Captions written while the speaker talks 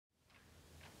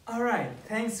Alright,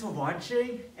 thanks for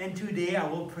watching, and today I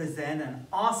will present an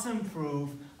awesome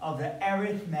proof of the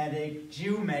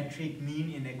arithmetic-geometric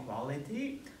mean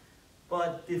inequality.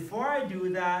 But before I do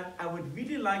that, I would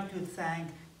really like to thank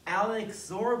Alex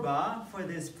Zorba for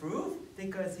this proof,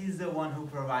 because he's the one who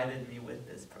provided me with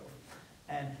this proof.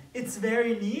 And it's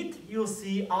very neat. You'll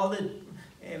see all it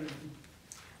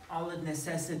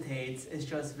necessitates is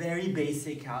just very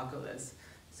basic calculus.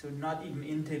 So not even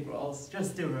integrals,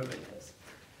 just derivatives.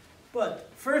 But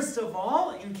first of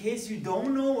all, in case you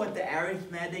don't know what the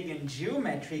arithmetic and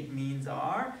geometric means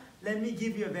are, let me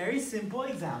give you a very simple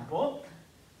example.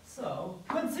 So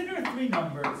consider three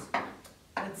numbers.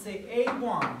 Let's say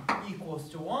A1 equals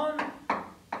to 1,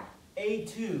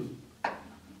 A2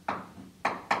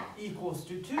 equals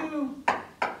to 2,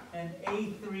 and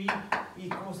A3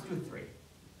 equals to 3.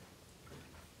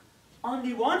 On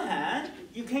the one hand,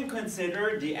 you can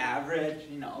consider the average,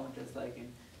 just like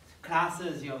in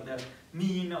classes, the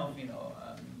mean of,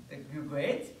 the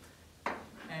grades.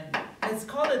 And let's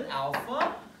call it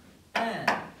alpha. And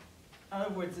in other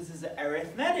words, this is an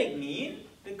arithmetic mean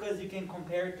because you can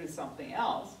compare it to something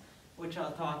else, which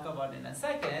I'll talk about in a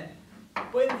second.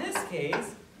 But in this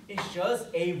case, it's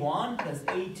just A1 plus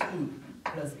A2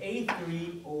 plus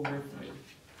A3 over 3.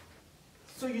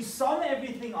 So you sum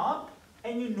everything up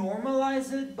and you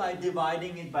normalize it by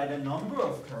dividing it by the number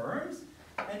of terms.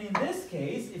 And in this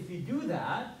case, if you do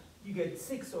that, you get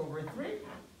 6 over 3,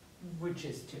 which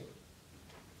is 2.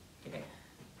 Okay.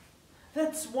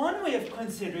 That's one way of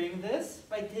considering this,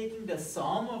 by taking the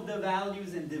sum of the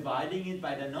values and dividing it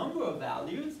by the number of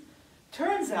values.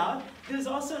 Turns out there's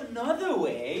also another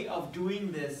way of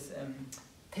doing this,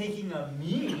 taking a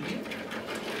mean.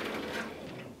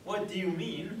 What do you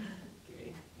mean?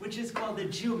 Okay. Which is called the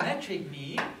geometric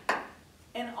mean.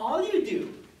 And all you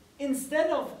do, instead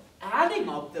of adding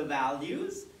up the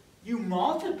values, you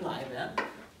multiply them.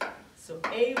 So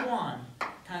A1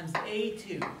 times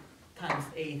A2 times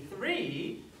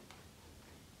A3.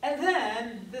 And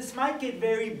then this might get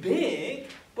very big,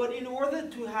 but in order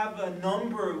to have a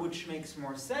number which makes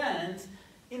more sense,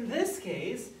 in this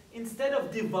case, instead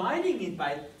of dividing it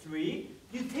by 3,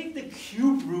 you take the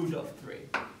cube root of 3.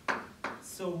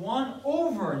 So 1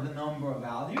 over the number of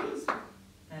values.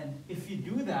 And if you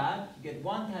do that, you get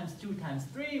 1 times 2 times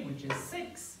 3, which is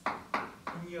 6.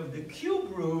 And you have the cube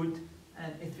root,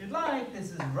 and if you like,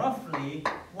 this is roughly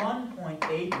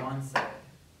 1.817.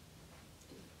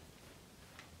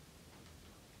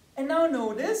 And now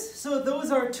notice, so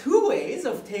those are two ways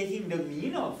of taking the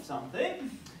mean of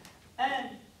something.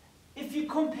 And if you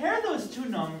compare those two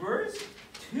numbers,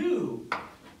 2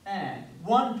 and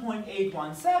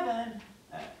 1.817,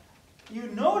 you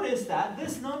notice that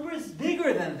this number is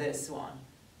bigger than this one.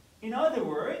 In other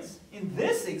words, in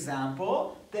this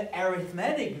example, the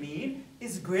arithmetic mean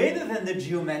is greater than the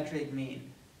geometric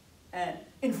mean. And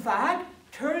in fact,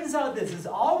 turns out this is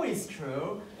always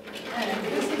true, and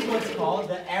this is what's called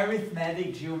the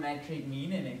arithmetic-geometric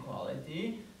mean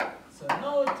inequality. So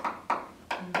note,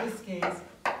 in this case,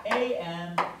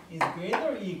 AM is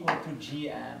greater or equal to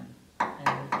GM,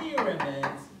 and the theorem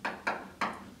is,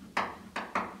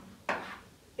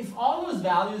 if all those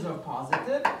values are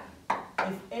positive,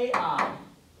 if AI,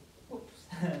 oops,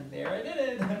 there I did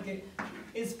it, okay,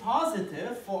 is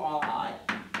positive for all I,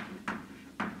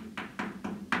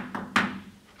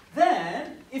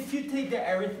 then if you take the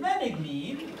arithmetic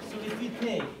mean, so if you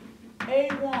take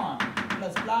A1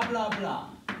 plus blah blah blah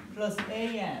plus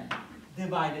AN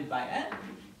divided by N,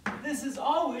 this is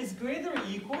always greater or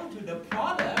equal to the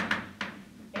product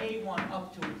A1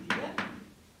 up to the N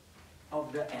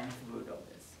of the nth root of this.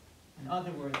 In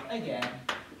other words, again,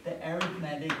 the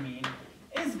arithmetic mean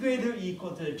is greater or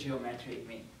equal to the geometric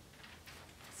mean.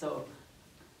 So,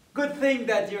 good thing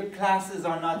that your classes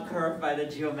are not curved by the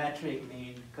geometric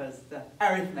mean, because the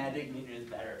arithmetic mean is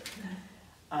better.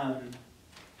 And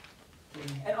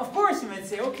of course you might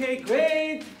say, okay,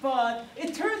 great, but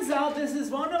it turns out this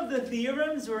is one of the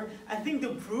theorems where I think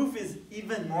the proof is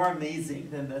even more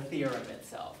amazing than the theorem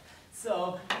itself.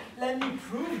 So, let me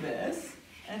prove this.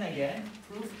 And again,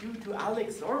 proof due to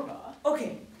Alex Zorba.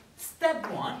 Okay, step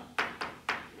 1.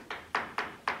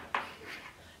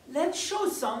 Let's show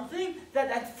something that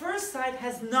at first sight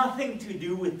has nothing to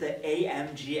do with the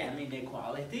AM-GM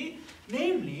inequality.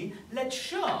 Namely, let's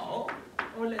show,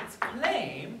 or let's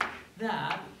claim,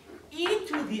 that e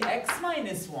to the x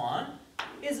minus 1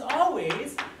 is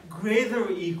always greater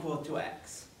or equal to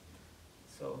x.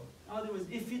 So, in other words,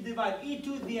 if you divide e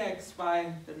to the x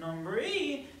by the number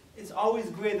e, it's always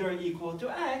greater or equal to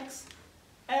x.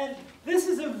 And this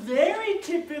is a very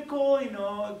typical,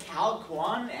 Calc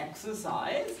 1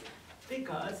 exercise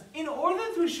Because in order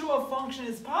to show a function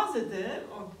is positive,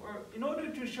 or in order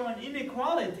to show an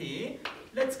inequality,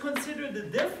 let's consider the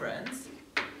difference.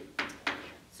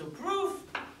 So proof,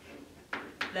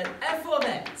 let f of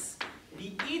x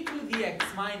be e to the x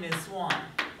minus 1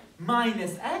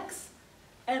 minus x.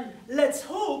 And let's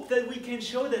hope that we can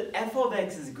show that f of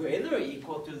x is greater or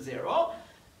equal to 0.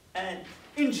 And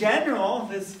in general,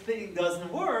 this thing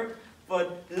doesn't work.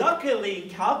 But luckily, in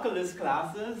calculus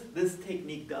classes, this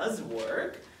technique does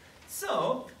work.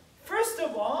 So, first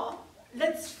of all,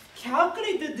 let's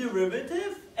calculate the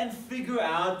derivative and figure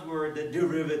out where the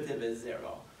derivative is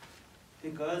 0.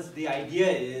 Because the idea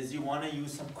is you want to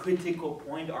use some critical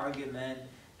point argument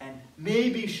and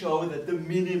maybe show that the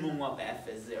minimum of f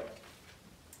is 0.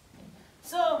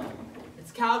 So,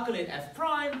 let's calculate f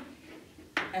prime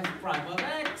of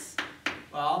x.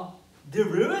 Well,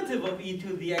 derivative of e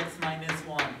to the x minus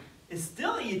 1 is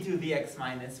still e to the x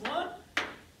minus 1.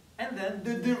 And then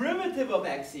the derivative of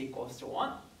x equals to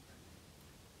 1.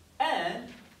 And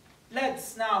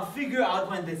let's now figure out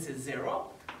when this is 0.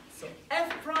 So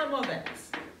f prime of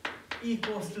x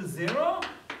equals to 0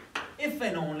 if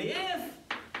and only if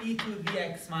e to the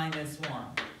x minus 1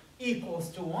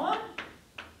 equals to 1.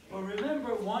 Well,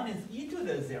 remember, 1 is e to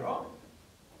the 0.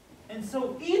 And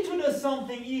so e to the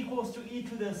something equals to e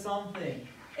to the something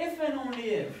if and only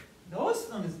if those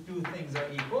two things are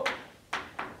equal.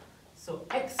 So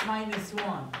x minus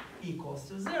 1 equals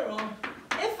to 0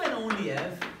 if and only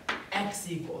if x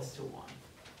equals to 1.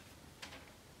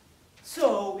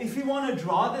 So if we want to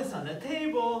draw this on a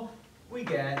table, we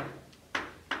get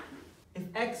if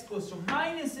x goes to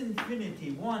minus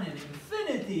infinity, 1 and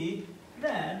infinity,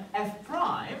 then f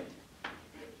prime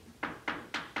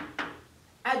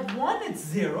at 1 it's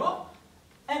 0,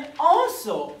 and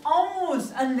also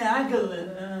almost analog,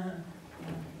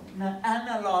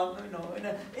 in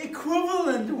an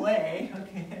equivalent way,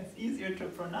 okay, it's easier to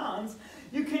pronounce,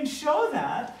 you can show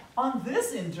that on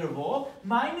this interval,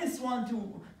 minus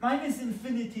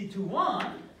infinity to 1,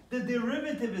 the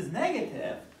derivative is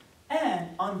negative, and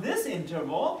on this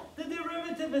interval, the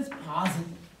derivative is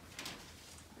positive.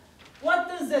 What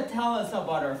does that tell us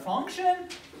about our function?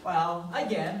 Well,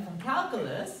 again, from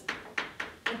calculus,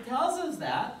 it tells us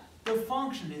that the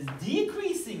function is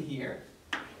decreasing here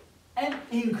and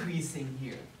increasing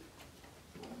here,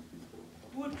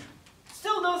 which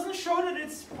still doesn't show that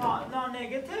it's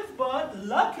non-negative, but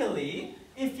luckily,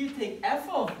 if you take f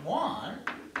of 1,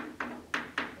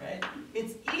 right,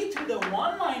 it's e to the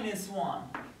 1 minus 1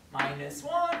 minus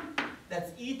 1,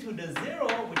 that's e to the 0,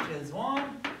 which is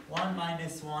 1, 1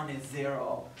 minus 1 is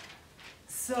 0.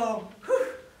 So,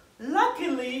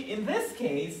 luckily, in this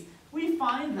case, we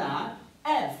find that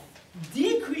f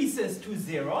decreases to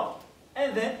 0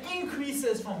 and then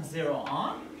increases from 0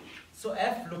 on. So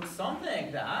f looks something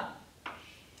like that.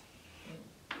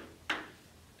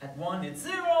 At 1 it's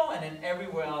 0, and then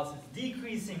everywhere else it's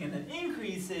decreasing and then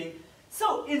increasing.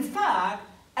 So, in fact,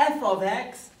 f of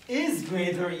x is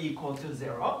greater or equal to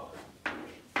 0.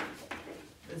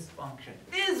 This function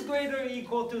is greater or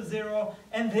equal to 0,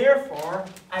 and therefore,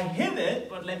 I hid it,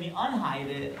 but let me unhide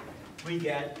it. We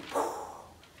get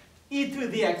e to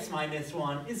the x minus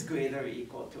 1 is greater or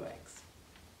equal to x.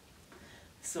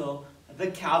 So the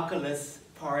calculus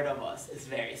part of us is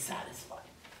very satisfied.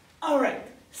 All right,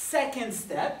 second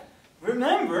step.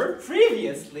 Remember,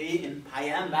 previously in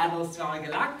Payam Battlestar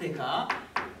Galactica,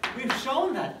 we've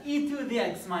shown that e to the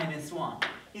x minus 1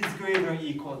 is greater or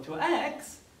equal to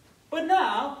x. But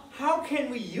now, how can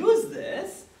we use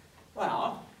this?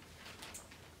 Well,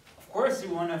 of course, we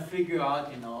want to figure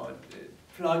out,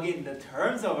 plug in the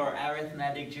terms of our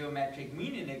arithmetic-geometric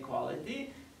mean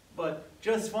inequality. But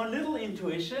just one little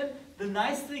intuition, the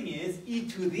nice thing is e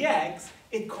to the x,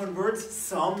 it converts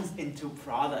sums into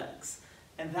products.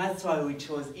 And that's why we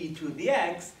chose e to the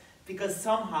x, because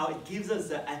somehow it gives us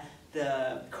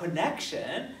the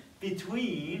connection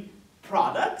between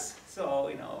products, so,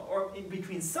 or in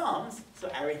between sums, so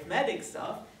arithmetic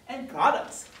stuff, and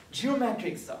products,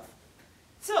 geometric stuff.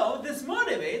 So this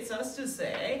motivates us to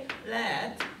say,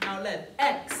 let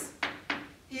x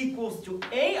equals to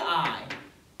ai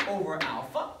over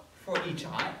alpha for each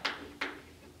i.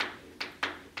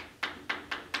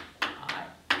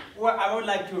 Where I would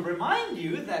like to remind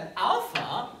you that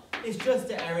alpha is just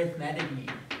the arithmetic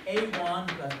mean, a1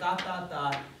 plus dot dot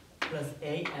dot plus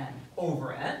an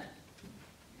over n.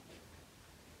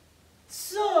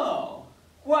 So,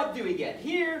 what do we get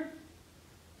here?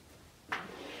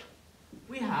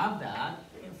 We have that,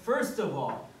 first of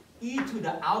all, e to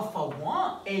the alpha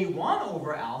 1, a1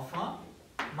 over alpha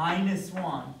minus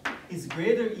 1 is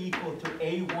greater or equal to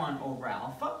a1 over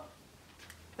alpha.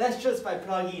 That's just by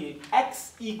plugging in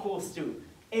x equals to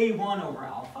a1 over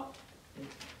alpha.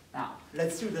 Now,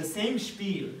 let's do the same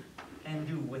spiel and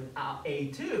do with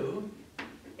a2.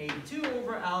 a2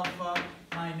 over alpha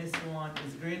minus 1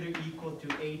 is greater or equal to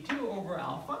a2 over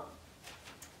alpha.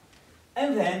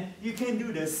 And then you can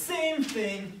do the same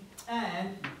thing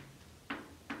and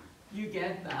you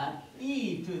get that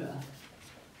e to the,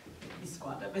 let me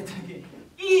squat a bit again,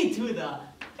 e to the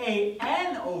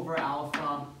an over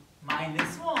alpha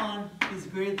minus 1 is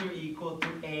greater or equal to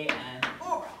an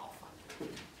over alpha.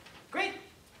 Great.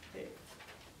 Okay.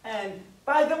 And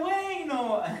by the way, you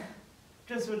know,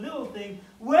 just a little thing,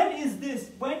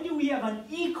 when do we have an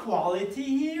equality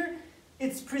here?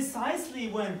 It's precisely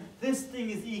when this thing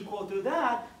is equal to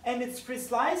that, and it's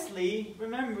precisely,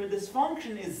 remember, this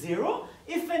function is 0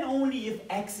 if and only if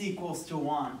x equals to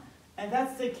 1. And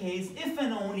that's the case if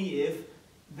and only if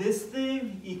this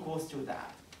thing equals to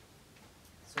that.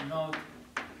 So note,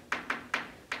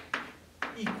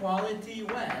 equality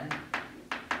when,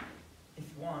 if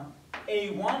you want,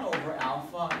 a1 over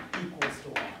alpha equals to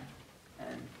 1.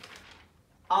 And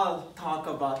I'll talk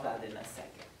about that in a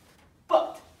second.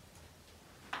 But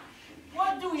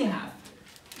what do we have?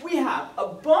 We have a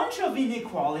bunch of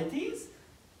inequalities,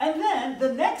 and then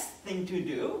the next thing to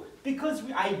do, because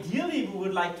ideally we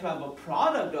would like to have a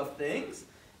product of things,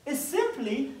 is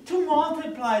simply to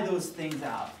multiply those things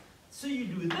out. So you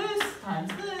do this times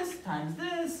this times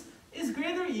this is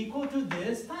greater or equal to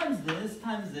this times this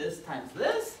times this times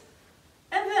this.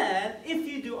 And then if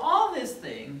you do all this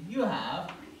thing, you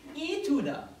have e to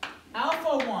the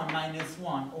alpha 1 minus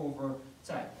 1 over,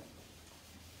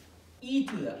 e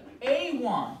to the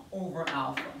a1 over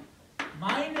alpha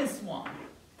minus 1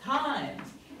 times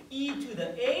e to the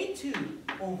a2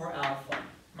 over alpha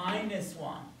minus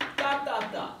 1 dot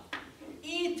dot dot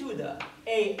e to the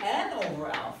an over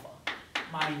alpha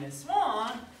minus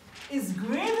 1 is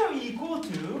greater or equal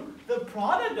to the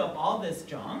product of all this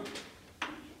junk,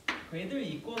 greater or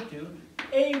equal to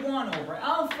a1 over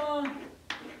alpha,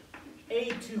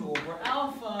 a2 over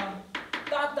alpha,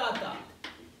 dot dot dot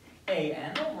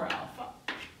an over alpha.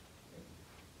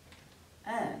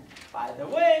 And by the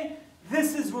way,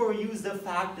 this is where we use the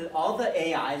fact that all the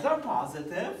AIs are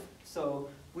positive, so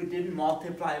we didn't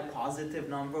multiply a positive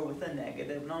number with a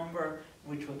negative number,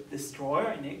 which would destroy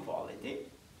our inequality.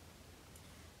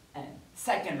 And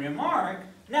second remark,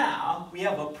 now we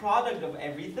have a product of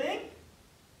everything,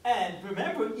 and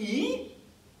remember e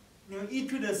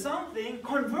to the something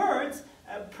converts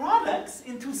products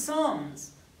into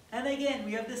sums. And again,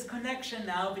 we have this connection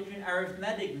now between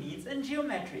arithmetic means and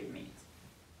geometric means.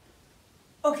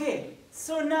 Okay,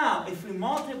 so now if we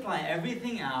multiply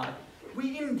everything out,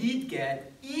 we indeed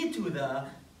get e to the,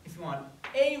 if you want,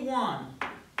 a1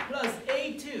 plus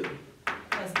a2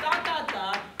 plus dot dot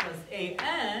dot plus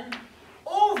an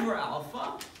over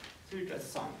alpha. So you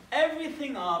just sum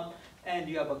everything up, and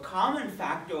you have a common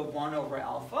factor of 1 over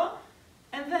alpha.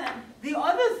 And then the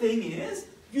other thing is,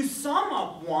 you sum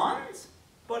up 1s,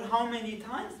 but how many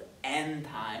times? N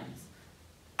times.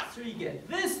 So you get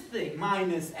this thing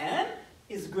minus n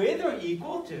is greater or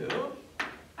equal to,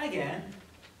 again,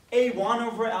 a1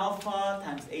 over alpha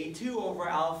times a2 over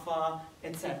alpha,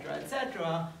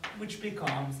 etc., which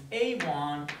becomes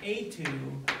a1, a2,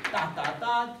 dot dot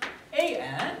dot,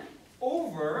 an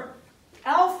over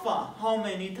alpha. How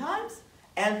many times?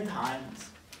 N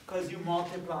times, because you're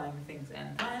multiplying things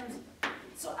n times.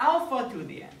 So alpha to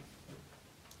the n.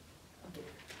 Okay.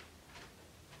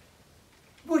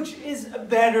 Which is a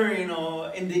better,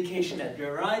 indication that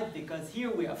you're right, because here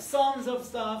we have sums of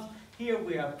stuff, here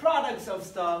we have products of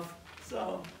stuff,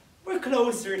 so we're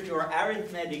closer to our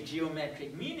arithmetic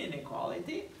geometric mean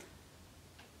inequality.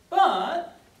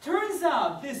 But turns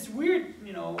out this weird,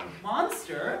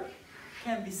 monster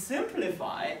can be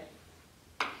simplified.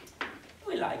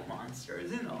 We like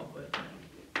monsters, but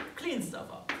clean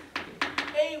stuff up.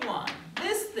 Okay. A1,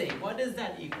 this thing, what is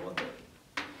that equal to?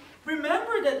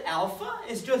 Remember that alpha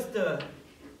is just the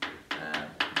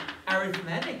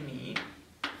arithmetic mean.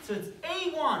 So it's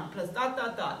a1 plus dot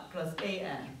dot dot plus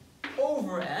an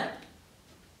over n.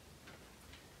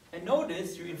 And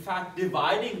notice you're in fact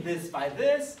dividing this by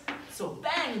this. So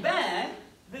bang, bang,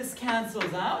 this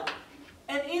cancels out.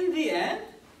 And in the end,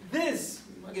 this,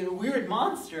 again, a weird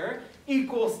monster,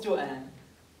 equals to n.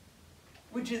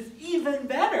 Which is even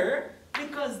better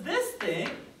because this thing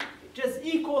just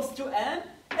equals to n,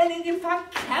 and it in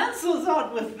fact cancels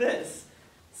out with this.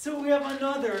 So we have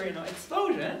another,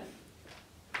 explosion.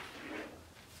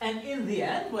 And in the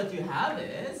end, what you have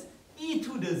is e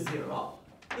to the 0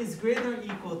 is greater or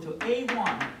equal to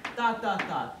a1 dot dot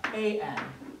dot an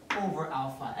over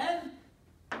alpha n.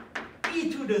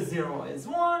 e to the 0 is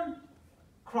 1.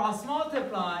 Cross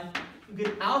multiply, you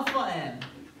get alpha n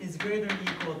is greater than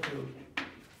or equal to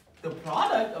the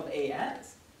product of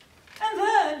an's. And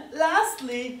then,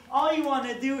 lastly, all you want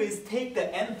to do is take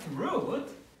the nth root,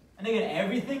 and again,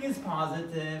 everything is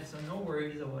positive, so no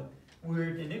worries about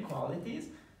weird inequalities.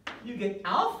 You get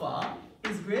alpha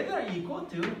is greater than or equal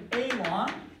to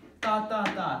a1 dot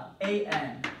dot dot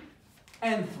an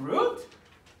nth root,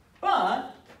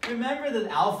 but remember that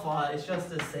alpha is just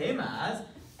the same as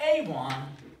a1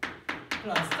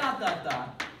 plus dot dot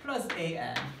dot plus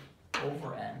an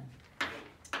over n.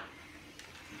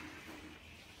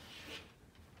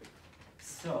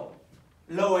 So,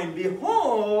 lo and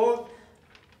behold,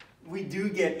 we do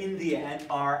get in the end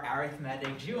our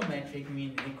arithmetic geometric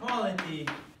mean inequality,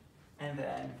 and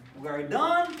then we're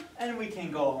done and we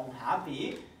can go home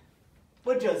happy.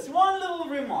 But just one little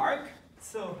remark.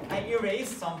 So I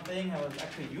erased something that was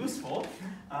actually useful.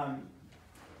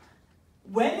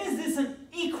 When is this an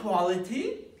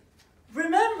equality?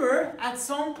 Remember, at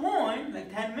some point,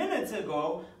 like 10 minutes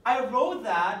ago, I wrote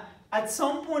that at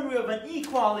some point we have an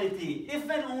equality if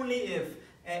and only if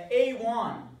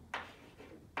a1,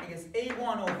 I guess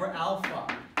a1 over alpha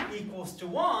equals to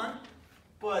 1.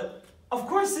 But of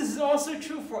course this is also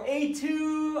true for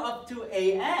a2 up to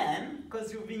an,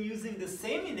 because we've been using the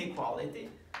same inequality.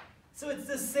 So it's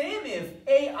the same if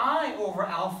ai over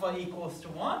alpha equals to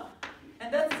 1,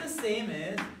 and that's the same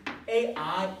as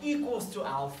ai equals to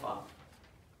alpha.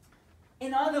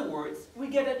 In other words, we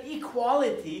get an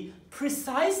equality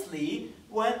precisely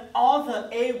when all the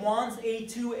a1s,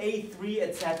 a2, a3,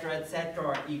 etc.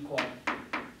 are equal.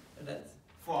 So that's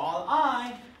for all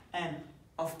I. And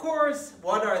of course,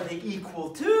 what are they equal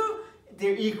to?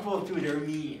 They're equal to their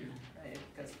mean, right?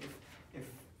 Because if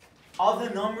all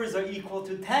the numbers are equal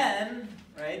to 10,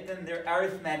 right, then their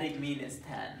arithmetic mean is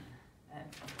 10. And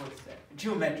of course, the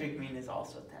geometric mean is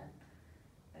also 10.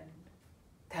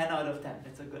 10 out of 10,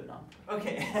 it's a good number.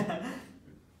 Okay.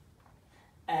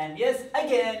 And yes,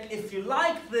 again, if you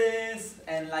like this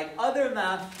and like other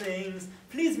math things,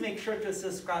 please make sure to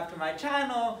subscribe to my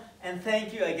channel. And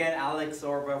thank you again, Alex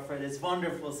Zorba, for this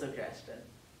wonderful suggestion.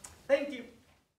 Thank you.